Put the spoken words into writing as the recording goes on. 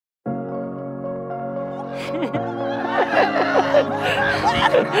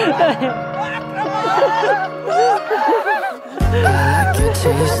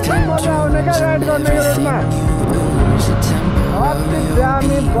मजा आउने क्या राइड गर्ने यो रोडमा अति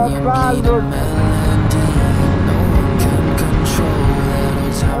दामी बब्बाल रोड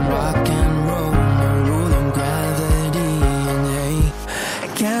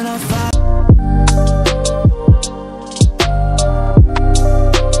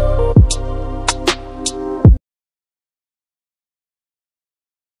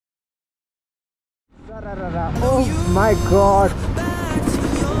Oh my god,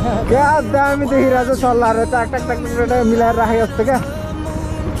 क्या दामी देखिरहेको छ सल्लाहहरू टाक टाक टाक मिलाएर राखेको जस्तो क्या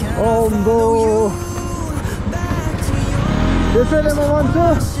ओम्बो त्यसैले म भन्छु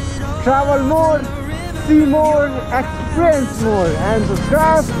travel more C more experience more and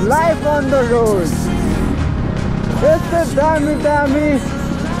subscribe life on the road यस्तै दामी दामी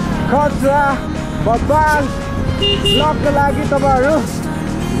खतरा बब्बाल ब्लगको लागि तपाईँहरू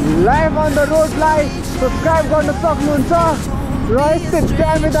लाइफ अन द रोडलाई सब्सक्राइब गर्न सक्नुहुन्छ र यस्तै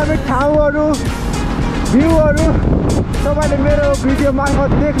दामी दामी ठाउँहरू भ्यूहरू तपाईँले मेरो भिडियो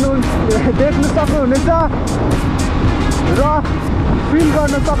मार्फत देख्नु सक्नुहुनेछ र फिल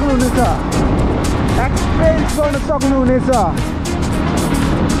गर्न सक्नुहुनेछ एक्सपिरियन्स गर्न सक्नुहुनेछ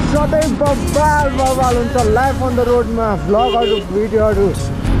सधैँ बब्बाल बब्बाल हुन्छ लाइफ अन द रोडमा भ्लगहरू भिडियोहरू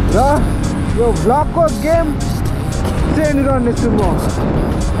र यो भ्लगको गेम सेन्ड गर्नेछु म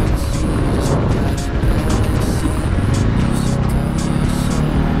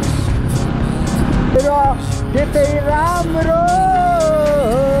त्यतै राम्रो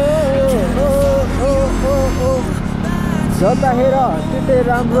जता हेर त्यतै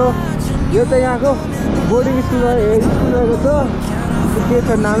राम्रो यो त यहाँको बोर्डिङ स्कुल रहेको छ के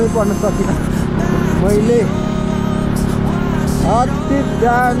छ नामै पढ्न सकिनँ मैले अति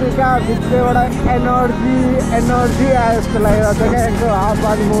दामी क्या भित्रबाट एनर्जी आयो जस्तो लागिरहेको छ क्या यहाँको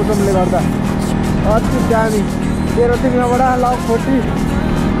हावापानी मौसमले गर्दा अति दामी 13 यहाँबाट लग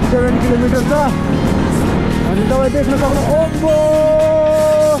 47 किलोमिटर छ अनि तपाईँ देख्न सक्नु ओम्बो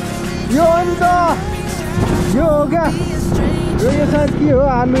यो हो नि त यो हो क्या यो सायद के हो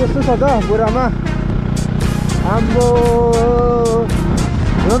आलु जस्तो छ त बुढामा आम्बो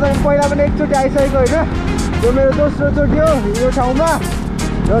यो त पहिला पनि एकचोटि आइसकेको होइन यो मेरो दोस्रो चोटि हो यो ठाउँमा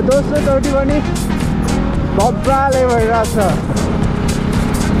र दोस्रो चोटि पनि बब्बाले भइरहेछ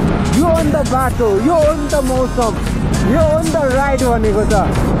यो हो नि त बाटो यो हो नि त मौसम यो हो नि त राइड भनेको त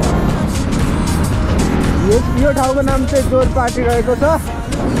यो ठाउँको नाम चाहिँ जोर पार्टी रहेको छ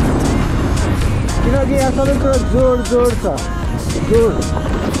किनकि यहाँ सबै कुरो जोड छ जोड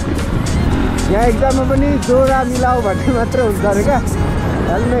यहाँ एक्जाममा पनि जोडा मिलाऊ भन्ने मात्रै हुन्छ अरे क्या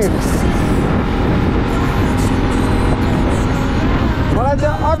हेलमेट मलाई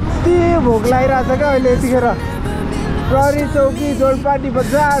चाहिँ अति भोक लागिरहेछ क्या अहिले यतिखेर प्रहरी चौकी जोरपाटी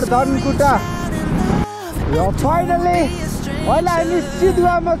बजार धनकुटा र फाइनली अहिले हामी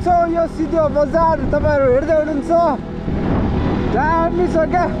सिधुवामा छौँ यो सिधुवा बजार तपाईँहरू हेर्दै हुनुहुन्छ दामी छ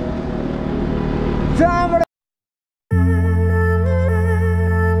क्या जहाँबाट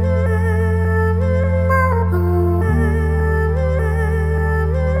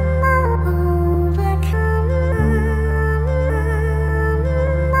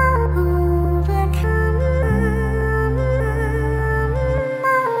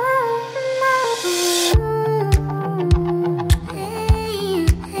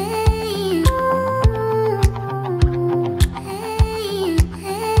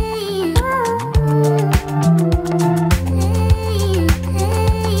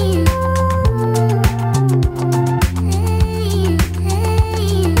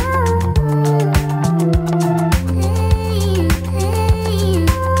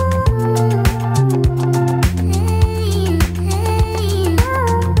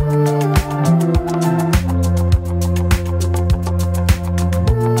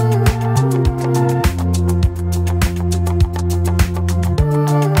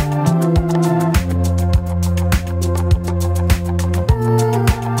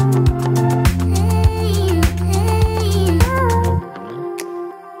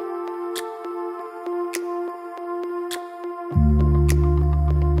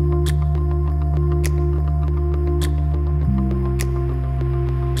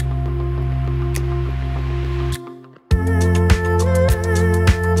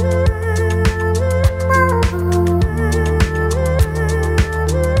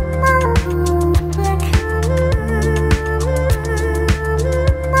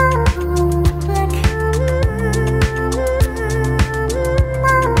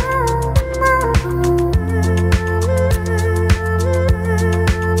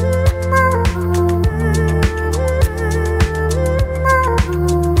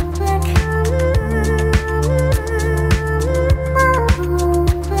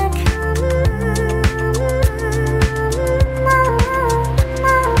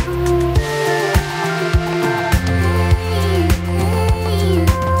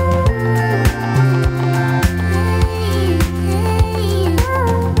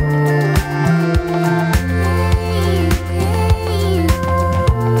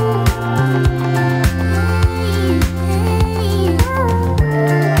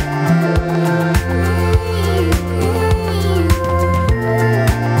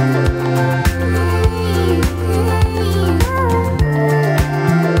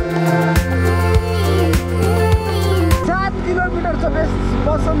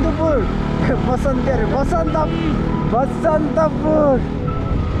बसन्तपुर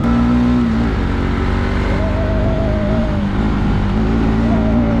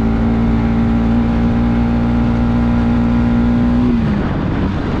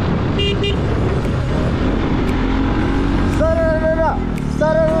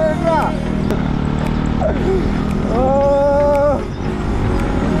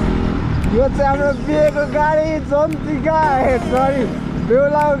यो चाहिँ हाम्रो बिहेको गाडी जन्तिका सरी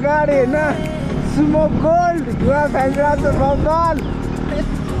बेहुलाको गाडी होइन सुमो गोल्ड युवा फ्यान्स भगवान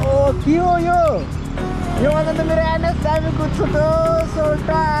ओ के हो यो भन्दा त मेरो एनएस दामी कुद्छु त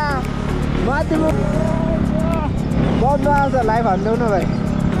सोल्टा माथिको बन्द आउँछ लाइभ हान्देऊ न भाइ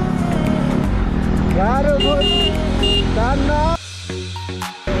गाह्रो धान्न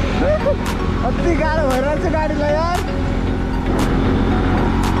अति गाह्रो भइरहेको छ गाडीलाई यार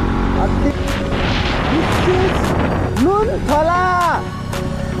नुनथला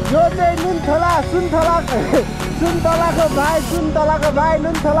यो चाहिँ नुनथला सुन्तलाको भाइ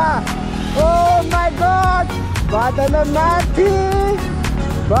नुनथला ओ माई गॉड बादल माथि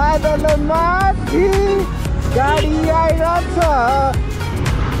गाडी आइरहेछ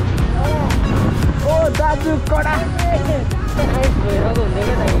ओ दाजु कडा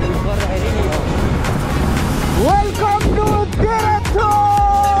वेलकम टु तेह्रथुम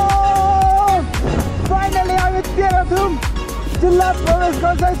फाइनली हामी तेह्रथुम जिल्ला प्रवेश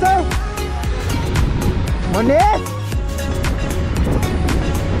गर्दैछौँ भने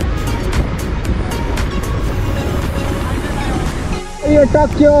यो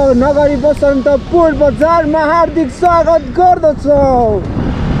टक्यो नगरी बसन्तपुर बजारमा हार्दिक स्वागत गर्दछौँ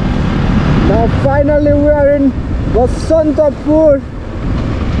Now finally we are in Basantapur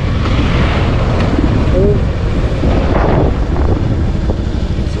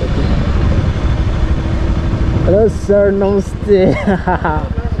hello sir नमस्ते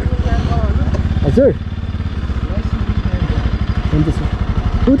हजुर हुन्छ सर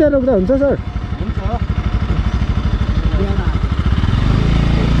उता रोक्दा हुन्छ सर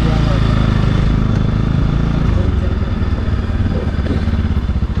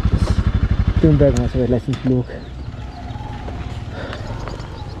त्यो ब्यागमा सबै लाइसेन्स बुक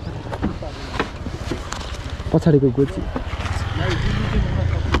पछाडिको गोची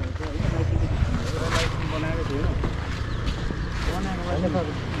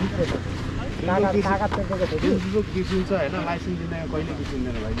बिग्रिन्छ होइन लाइसेन्स दिन कहिले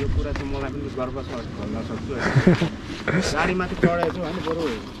बिग्रिँदैन भाइ यो कुरा चाहिँ मलाई पनि गर्वसाथ भन्न सक्छु गाडीमाथि चढाएको छु होइन बरु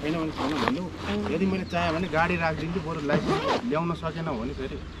छैन भने छैन भन्नु यदि मैले चाहेँ भने गाडी राखिदिन्छु बरु लाइसेन्स ल्याउन सकेन भने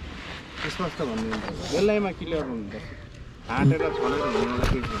फेरि स्पष्ट भनिदिन्छ बेलैमा क्लियर हुनुपर्छ हाँटेर छोडेर हुनुलाई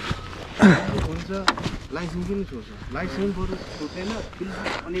केही छैन हुन्छ लाइसेन्स किन छोड्छ लाइसेन्स बरु छुट्दैन बिल्कुल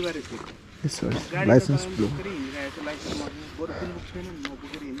अनिवार्य छ लाइसेन्स बुक हिँडिरहेको लाइसेन्स बरु बिल्कुल छैन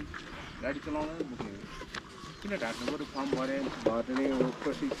नबुकेर हिँड्नु गाडी चलाउन बुकेर किन ढाट्नु बरु फर्म भर्ने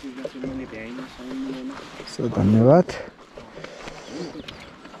प्रशिक्षण मैले भ्याइन होइन सो धन्यवाद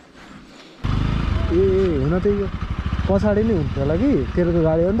ए हुन त यो पछाडि नै हुन्छ होला कि तेरोको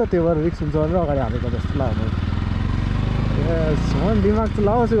गाडी हो नि त त्यो भएर रिक्स हुन्छ भनेर अगाडि हालेको जस्तो लाग्यो मैले दिमाग त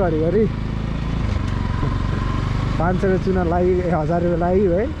लगाउँछु घरिघरि 500 रुपियाँ चुना लागि 1000 रुपियाँ लागि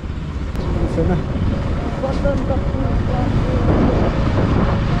है छैन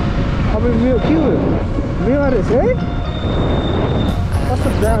अब यो के हो मेवा रहेछ है कस्तो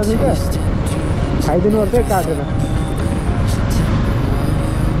ब्याग छ क्या खाइदिनु पर्छ है काटेर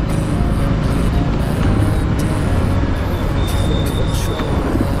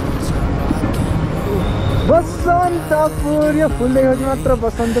बसन्तपुर यो फुल देखेपछि मात्र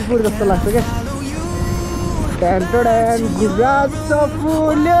बसन्तपुर जस्तो लाग्छ क्या टेन्टोडेन गुराँस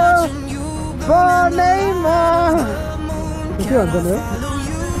फुल्यो बनैमा के भन्छ नि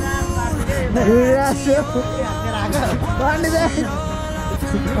गुराँस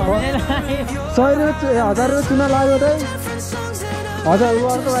 100 रुपियाँ 1000 रुपियाँ चुना लाग्यो त 1000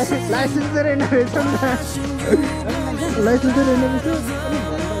 रुपियाँको लाइसेन्स चाहिँ रहेन रहेछ नि त लाइसेन्स चाहिँ रहेन रहेछ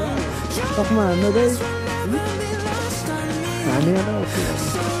सकमा हान्नु चाहिँ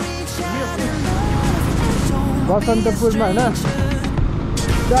बसन्तपुरमा होइन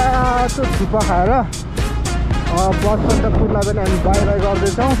त्यो थुक्पा खाएर बसन्तपुरलाई पनि हामी बाई बाई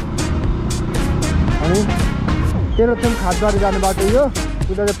गर्दैछौँ अनि तेह्रथुम खाटबारी जाने बाटो यो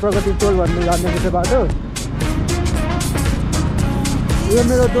उता चाहिँ प्रगति टोल भन्ने जाने त्यो बाटो यो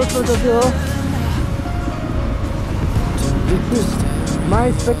मेरो दोस्रो चोटि हो this is my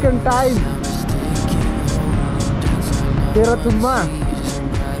second time तेह्रथुममा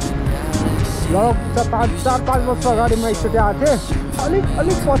लगभग 4-5 वर्ष अगाडि म एकचोटि आएको थिएँ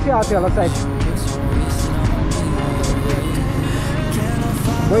अलिक पछि आएको थिएँ होला सायद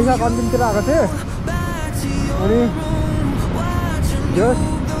वैशाख अन्तिमतिर आएको थिएँ अनि जस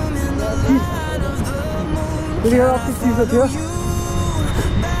त्यतिखेर अति चिसो थियो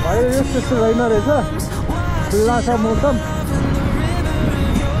भयो यो त्यस्तो रहेन रहेछ खुल्ला छ मौसम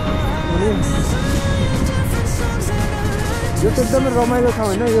अनि यो चाहिँ एकदमै रमाइलो छ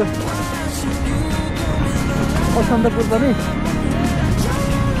होइन यो बसन्तपुर पनि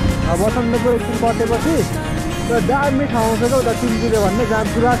बसन्तपुर एकछिन कटेपछि त्यो दामी ठाउँ छ क्या उता तिनचुले भन्ने जहाँ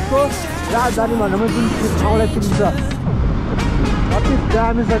गुराँसको राजधानी भन्नमा जुन ठाउँलाई चिन्छ अति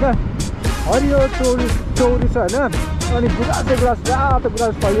दामी छ क्या हरियो चौरी छ होइन अनि गुराँसै गुराँस रातो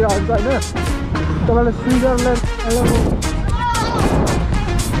गुराँस फैलिरहेको हुन्छ होइन तपाईँलाई स्विजरल्यान्ड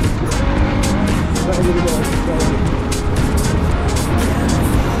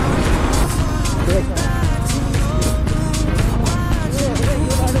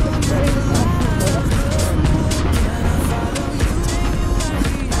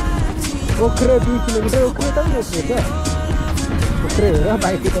ओख्रे 2 किलोमिटर ओख्रे त पनि ओख्रे क्या ओख्रे हो र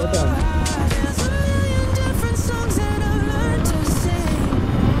बाइक त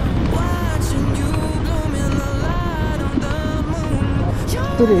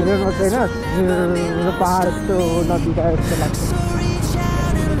त्यो हेरेर नचाहिँ पहाड यस्तो नदी गए जस्तो लाग्छ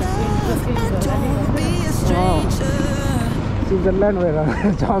स्विजरल्यान्ड भएर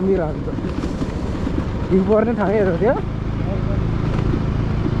जमिरहन्छ हिउँ पर्ने ठाउँ हेरेको थियो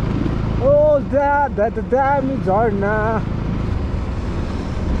ओ दामी झर्ना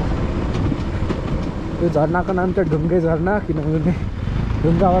यो झर्नाको नाम चाहिँ ढुङ्गे झर्ना किनभने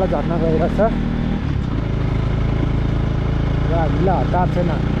ढुङ्गाबाट झर्ना गइरहेछ र हामीलाई हतार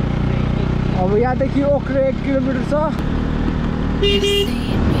छैन अब यहाँदेखि ओख्रे 1 किलोमिटर छ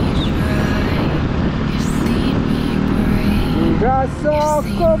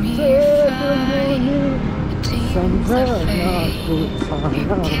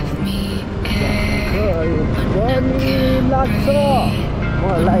लाग्छ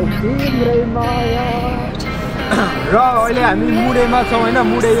मलाई तिम्रै माया र अहिले हामी मुडेमा छौँ होइन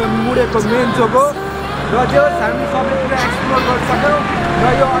मुडेको मेन चोक हो र त्यो हामी सबै कुरा एक्सप्लोर गरिसक्यौँ र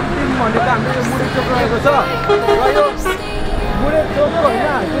यो अन्तिम भनेको हाम्रो यो मुडे चोक रहेको छ र यो मुडे चोक होइन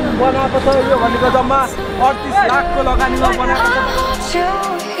जुन बनाएको छ यो भनेको जम्मा 38 लाखको लगानीमा बनाएको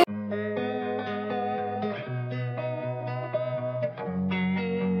छ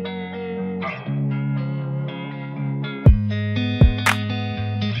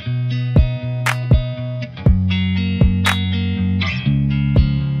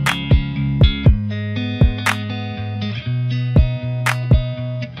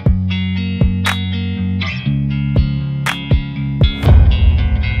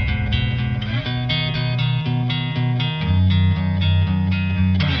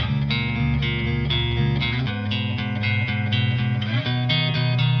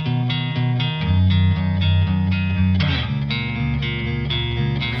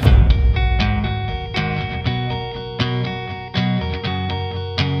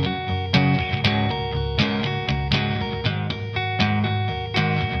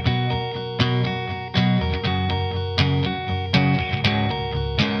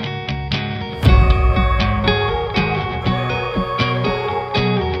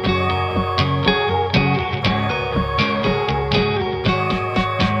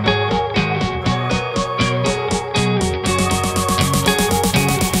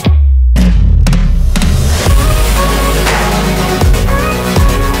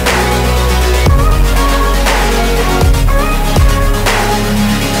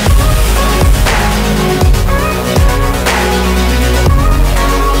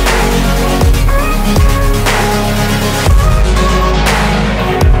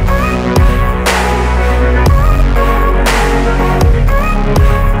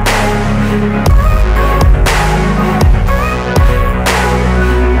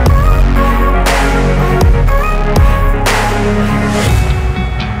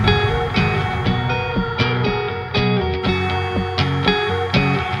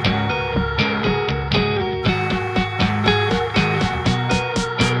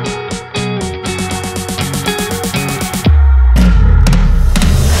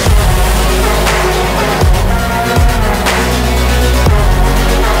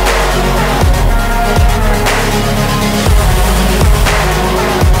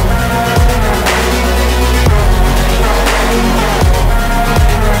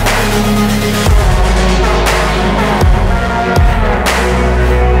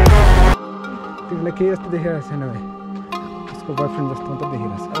के जस्तो देखिरहेको छैन भाइ उसको बयफ्रेन्ड जस्तो मात्रै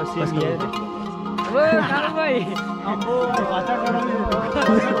देखिरहेको छ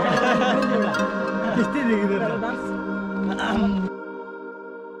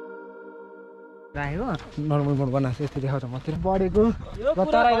नर्मल मोड बनाएको यस्तो देखाउँछ मतिर बढेको र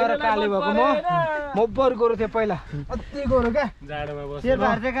तराई गएर काले भएको म बर गोरो थिएँ पहिला अति गोरो क्या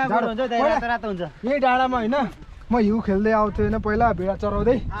यही डाँडामा होइन म हिउँ खेल्दै आउँथेँ होइन पहिला भेडा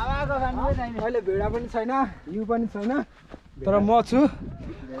चराउँदै अहिले भेडा पनि छैन हिउँ पनि छैन तर म छु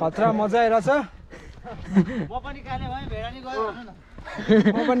खतरा मजा आइरहेछ म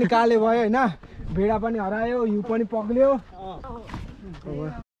पनि काले भयो होइन भेडा पनि हरायो हिउँ पनि पग्ल्यो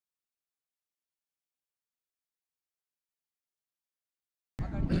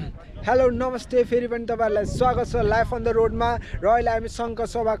हेलो नमस्ते फेरि पनि तपाईहरुलाई स्वागत छ लाइफ अन द रोडमा र अहिले हामी सङ्घ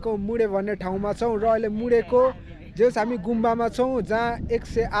सभाको मुडे भन्ने ठाउँमा छौँ र अहिले मुडेको जस हामी गुम्बामा छौँ जहाँ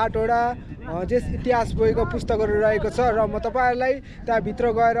 108 वटा जस इतिहास बोकेको पुस्तकहरू रहेको छ र म तपाईहरुलाई त्यहाँभित्र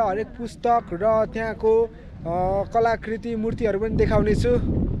गएर हरेक पुस्तक र त्यहाँको कलाकृति मूर्तिहरू पनि देखाउने छु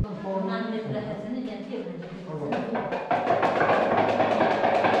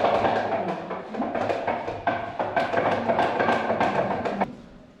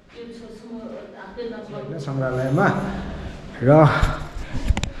संग्रहालयमा र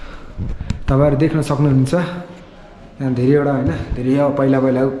तपाईहरु देख्न सक्नुहुन्छ यहाँ धेरैवटा हैन धेरै पहिला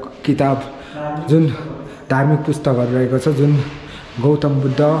किताब जुन धार्मिक पुस्तकहरू रहेको छ जुन गौतम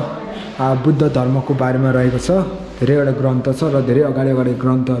बुद्ध धर्मको बारेमा रहेको छ धेरैवटा ग्रन्थ छ र धेरै अगाडि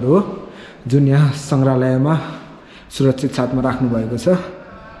ग्रन्थहरू हो जुन यहाँ संग्रहालयमा सुरक्षित साथमा राख्नु भएको छ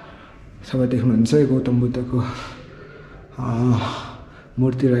सबै देख्नुहुन्छ गौतम बुद्धको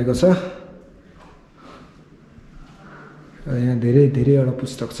मूर्ति रहेको छ यहाँ धेरैवटा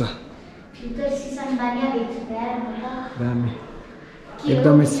पुस्तक छ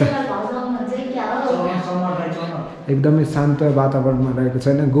एकदमै शान्त वातावरणमा रहेको छ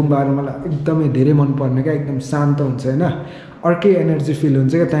हैन गुम्बाहरू मलाई एकदमै धेरै मन पर्ने क्या एकदम शान्त हुन्छ हैन अर्कै एनर्जी फिल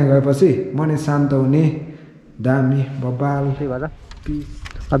हुन्छ क्या त्यहाँ गएपछि मनै शान्त हुने दामी बब्बाल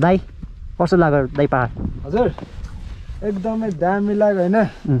दाइ कस्तो लाग्यो दाइ पहाड हजुर एकदमै दामी लाग्यो हैन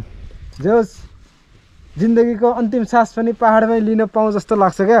जोस जिन्दगीको अन्तिम सास पनि पहाडमै लिन पाऊँ जस्तो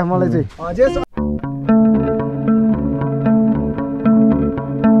लाग्छ क्या मलाई चाहिँ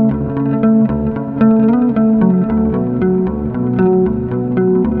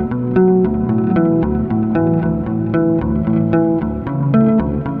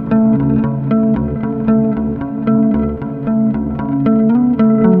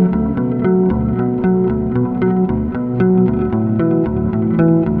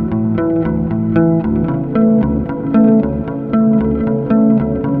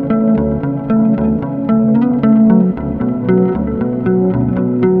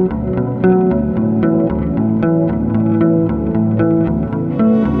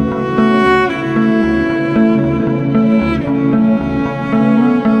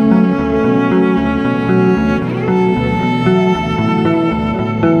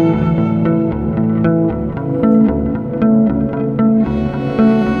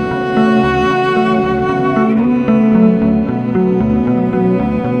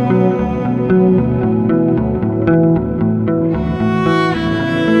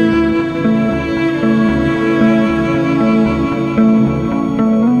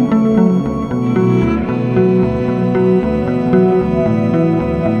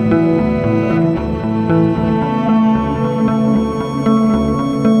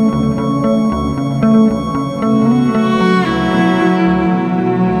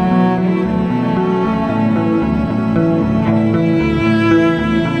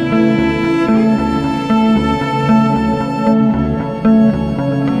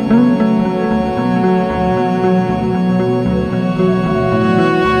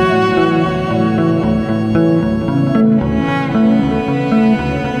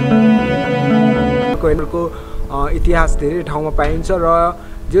इतिहास धेरै ठाउँमा पाइन्छ र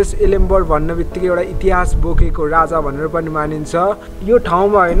जस यलम्बर भन्ने बित्तिकै एउटा इतिहास बोकेको राजा भनेर पनि मानिन्छ यो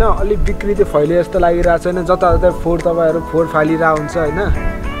ठाउँमा हैन अलि विकृति फैले जस्तो लागिरहेछ हैन जताततै फोहोर तपाईहरु फोहोर फालिरा हुन्छ हैन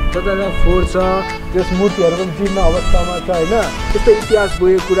जताततै फोहोर छ त्यस मूर्तिहरु पनि जीर्ण अवस्थामा छ हैन त्यस्तो इतिहास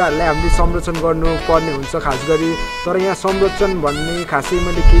बोकेको कुराहरुलाई हामीले संरक्षण गर्नुपर्ने हुन्छ खास गरी तर यहाँ संरक्षण भन्ने खासै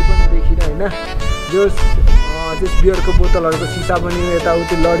मैले केही पनि देखिन हैन जस बियरको बोतलहरुको सिसा पनि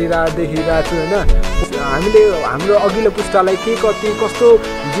यताउति लडिरहेको देखिरहेको छु हैन हामीले हाम्रो अघिल्लो पुस्तालाई के कति कस्तो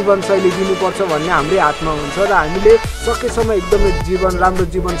जीवनशैली दिनुपर्छ भन्ने हाम्रै हातमा हुन्छ र हामीले सकेसम्म एकदमै राम्रो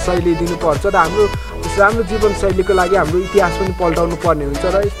जीवनशैली दिनुपर्छ र हाम्रो राम्रो जीवनशैलीको लागि हाम्रो इतिहास पनि पल्टाउनु पर्ने हुन्छ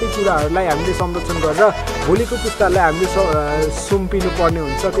र यस्तै कुराहरूलाई हामीले संरक्षण गरेर भोलिको पुस्तालाई हामीले सुम्पिनु पर्ने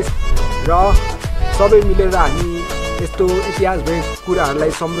हुन्छ र सबै मिलेर हामी यस्तो इतिहास भएको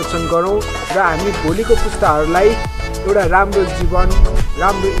कुराहरूलाई संरक्षण गरौँ र हामी भोलिको पुस्ताहरूलाई एउटा राम्रो जीवन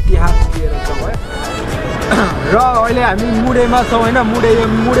राम्रो इतिहास दिएर जाउँ है र अहिले हामी मुडेमा छौँ हैन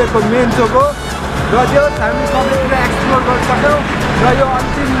मुडेको मेन चोक हो र यो हामी सबै कुरा एक्सप्लोर गर्न सक्छौँ र यो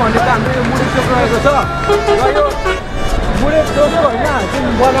अन्तिम भनेको हाम्रो यो मुडे चोक रहेको छ र यो मुडे चोक होइन जुन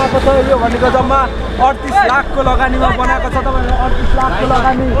बनाएको छ यो भनेको जम्मा 38 लाखको लगानीमा बनाएको छ तपाईँले 38 लाखको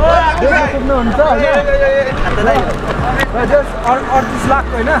लगानी देख्न सक्नुहुन्छ होइन र जस 38 लाख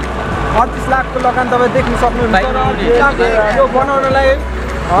होइन 38 लाखको लगानी तपाईँ देख्न सक्नुहुन्छ र यो बनाउनलाई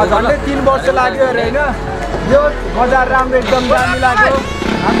झन्डै 3 वर्ष लाग्यो अरे होइन यो बजार राम्रो एकदम दामी लाग्यो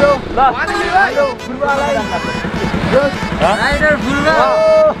हाम्रो फुलबालाई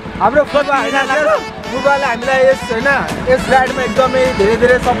हाम्रो फुलबाले हामीलाई यस राइडमा एकदमै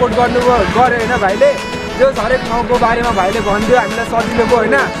धेरै सपोर्ट गर्यो होइन भाइले त्यो हरेक ठाउँको बारेमा भाइले भनिदियो हामीलाई सजिलोको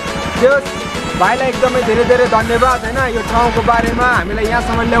होइन त्यो भाइलाई एकदमै धेरै धन्यवाद होइन यो ठाउँको बारेमा हामीलाई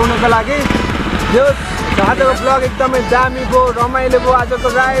यहाँसम्म ल्याउनको लागि त्यो आजको ब्लग एकदमै दामी भयो रमाइलो भयो आजको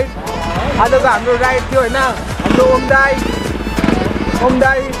हाम्रो राइड थियो होइन हाम्रो ओम दाई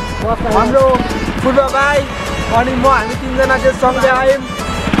हाम्रो फुलबा भाइ अनि म हामी तीनजना चाहिँ सँगै आयौँ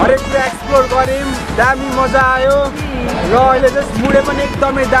हरेक कुरा एक्सप्लोर गऱ्यौँ दामी मजा आयो र अहिले चाहिँ मुडे पनि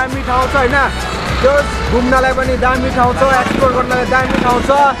एकदमै दामी ठाउँ छ होइन त्यो घुम्नलाई पनि दामी ठाउँ छ एक्सप्लोर गर्नलाई दामी ठाउँ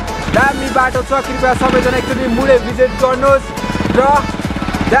छ दामी बाटो छ कृपया सबैजना एकचोटि मुडे भिजिट गर्नुहोस् र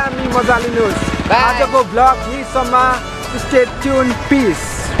दामी मजा लिनुहोस् आजको ब्लग यहीसम्म स्टे ट्युन पिस